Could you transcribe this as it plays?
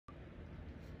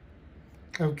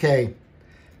Okay,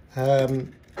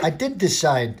 I did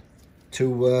decide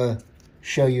to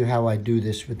show you how I do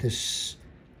this with this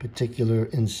particular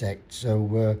insect.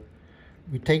 So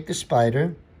we take the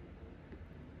spider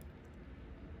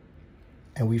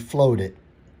and we float it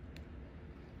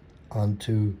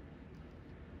onto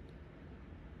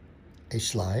a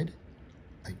slide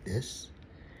like this.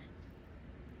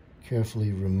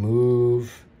 Carefully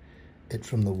remove it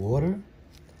from the water.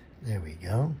 There we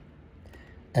go.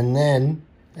 And then,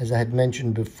 as I had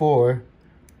mentioned before,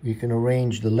 we can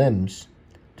arrange the limbs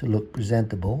to look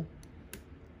presentable.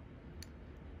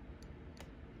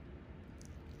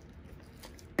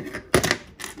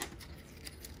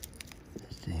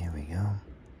 Here we go.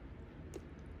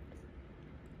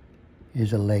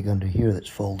 Here's a leg under here that's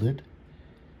folded.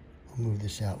 We'll move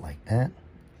this out like that.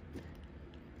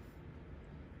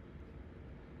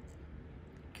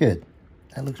 Good.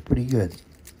 That looks pretty good.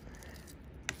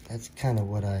 That's kind of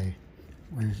what I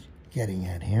was getting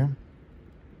at here.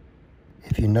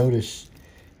 If you notice,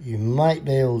 you might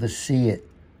be able to see it,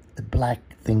 the black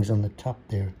things on the top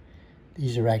there.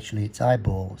 These are actually its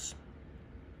eyeballs.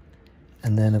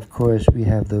 And then, of course, we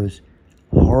have those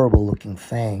horrible looking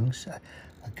fangs.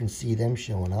 I can see them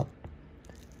showing up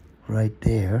right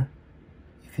there.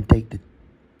 You can take the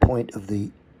point of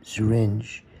the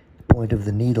syringe, the point of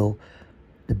the needle,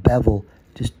 the bevel,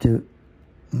 just to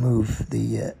move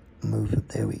the,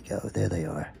 there we go, there they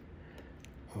are.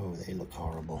 Oh, they look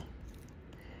horrible.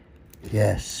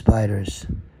 Yes, spiders,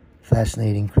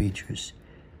 fascinating creatures.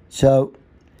 So,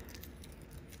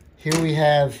 here we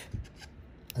have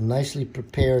a nicely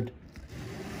prepared,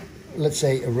 let's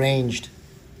say arranged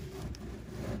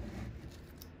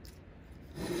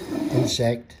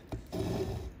insect.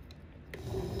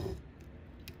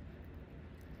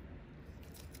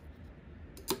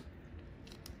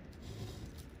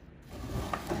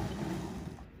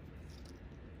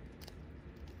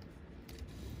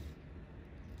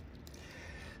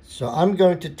 So I'm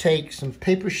going to take some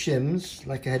paper shims,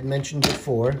 like I had mentioned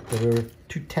before, that are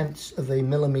 0.2 of a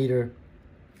millimeter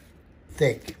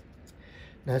thick.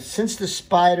 Now, since the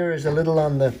spider is a little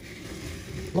on the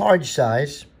large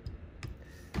size,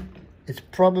 it's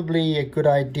probably a good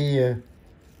idea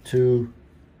to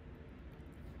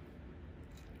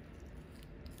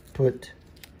put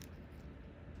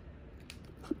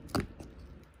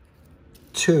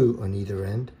 2 on either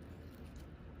end.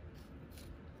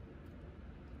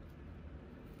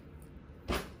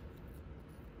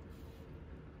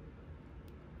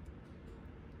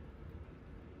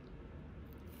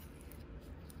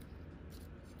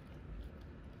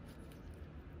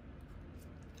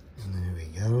 And there we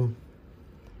go.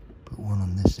 Put one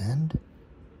on this end.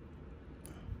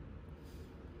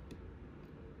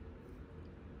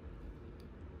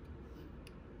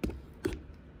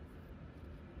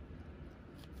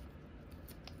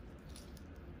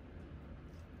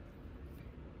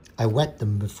 I wet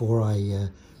them before I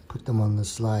put them on the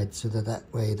slide so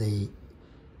that way they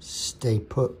stay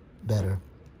put better.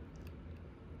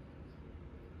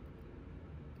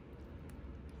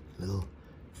 Little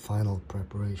final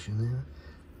preparation there.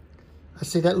 I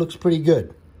say that looks pretty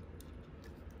good.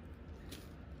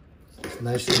 It's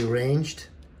nicely arranged,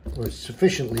 or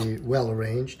sufficiently well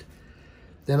arranged.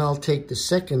 Then I'll take the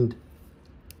second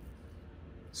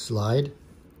slide,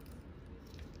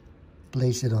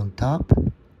 place it on top.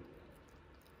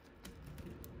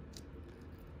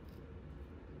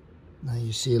 Now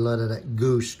you see a lot of that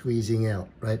goo squeezing out,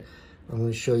 right? I'm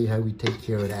going to show you how we take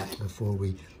care of that before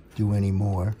we do any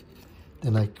more.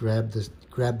 Then I grab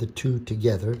the two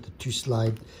together, the two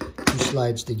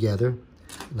slides together,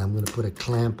 and I'm going to put a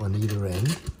clamp on either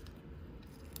end.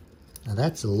 Now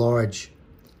that's a large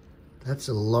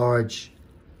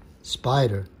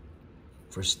spider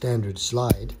for a standard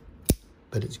slide,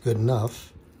 but it's good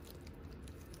enough.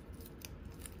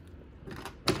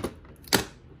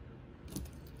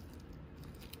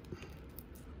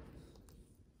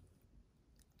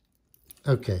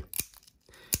 Okay.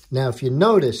 Now if you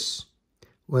notice,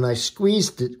 when I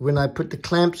squeezed it, when I put the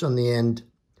clamps on the end,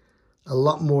 a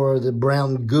lot more of the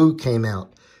brown goo came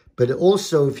out. But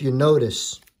also, if you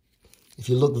notice, if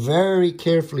you look very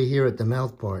carefully here at the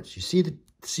mouth parts, you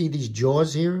see these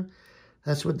jaws here?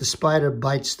 That's what the spider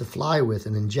bites the fly with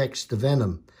and injects the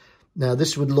venom. Now,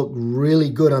 this would look really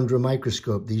good under a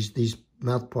microscope, these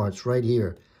mouth parts right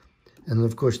here. And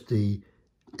of course, the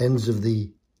ends of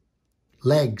the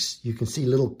legs, you can see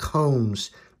little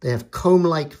combs. They have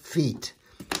comb-like feet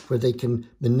where they can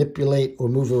manipulate or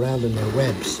move around in their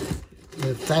webs.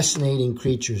 They're fascinating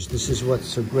creatures. This is what's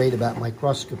so great about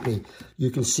microscopy. You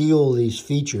can see all these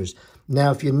features.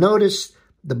 Now, if you notice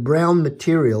the brown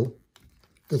material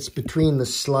that's between the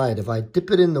slide, if I dip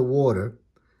it in the water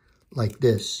like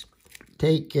this,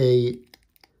 take a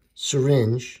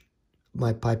syringe,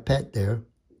 my pipette there,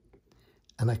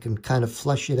 and I can kind of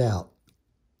flush it out.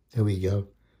 There we go.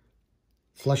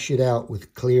 Flush it out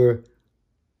with clear.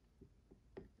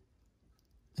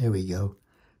 There we go.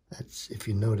 That's, if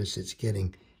you notice, it's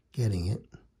getting it.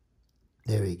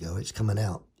 There we go. It's coming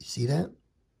out. You see that?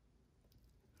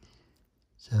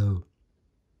 So,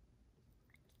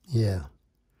 yeah.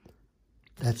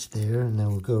 That's there. And now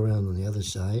we'll go around on the other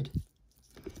side.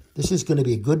 This is going to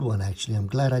be a good one, actually. I'm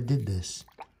glad I did this,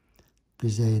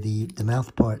 because the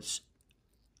mouth parts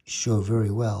show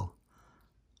very well.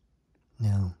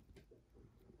 Now,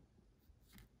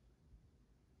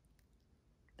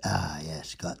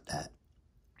 yes, got that.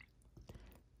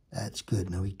 That's good.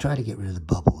 Now we try to get rid of the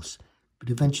bubbles, but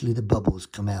eventually the bubbles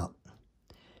come out.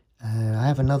 I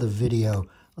have another video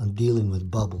on dealing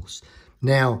with bubbles.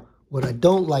 Now, what I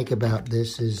don't like about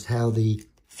this is how the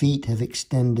feet have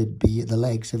extended, the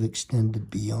legs have extended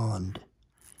beyond.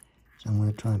 So I'm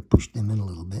going to try and push them in a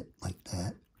little bit like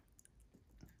that.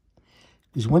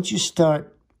 Because once you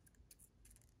start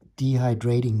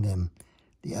dehydrating them,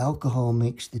 the alcohol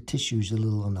makes the tissues a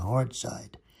little on the hard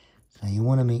side. So you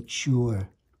want to make sure,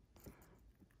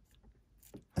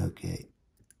 okay,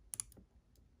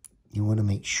 you want to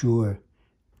make sure,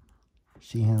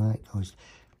 see how that goes?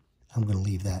 I'm going to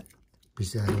leave that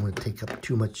because I don't want to take up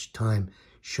too much time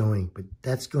showing, but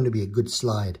that's going to be a good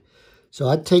slide. So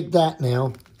I take that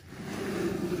now,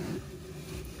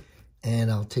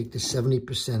 and I'll take the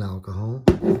 70% alcohol.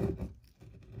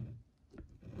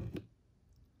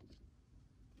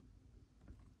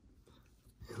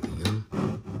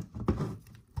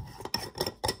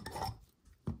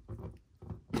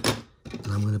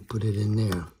 I'm going to put it in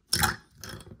there.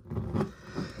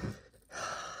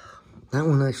 That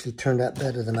one actually turned out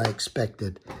better than I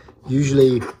expected.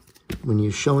 Usually, when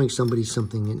you're showing somebody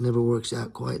something, it never works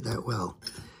out quite that well.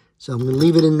 So I'm going to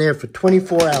leave it in there for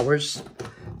 24 hours,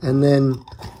 and then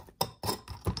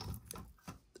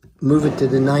move it to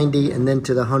the 90 and then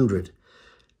to the 100.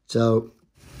 So,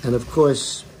 and of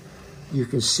course, you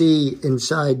can see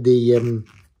inside the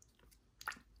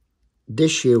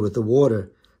dish here with the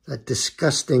water, that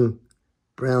disgusting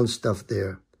brown stuff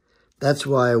there. That's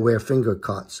why I wear finger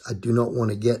cots. I do not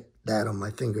want to get that on my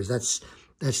fingers. That's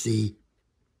the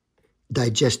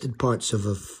digested parts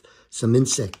of some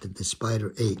insect that the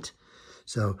spider ate.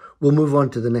 So we'll move on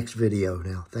to the next video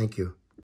now. Thank you.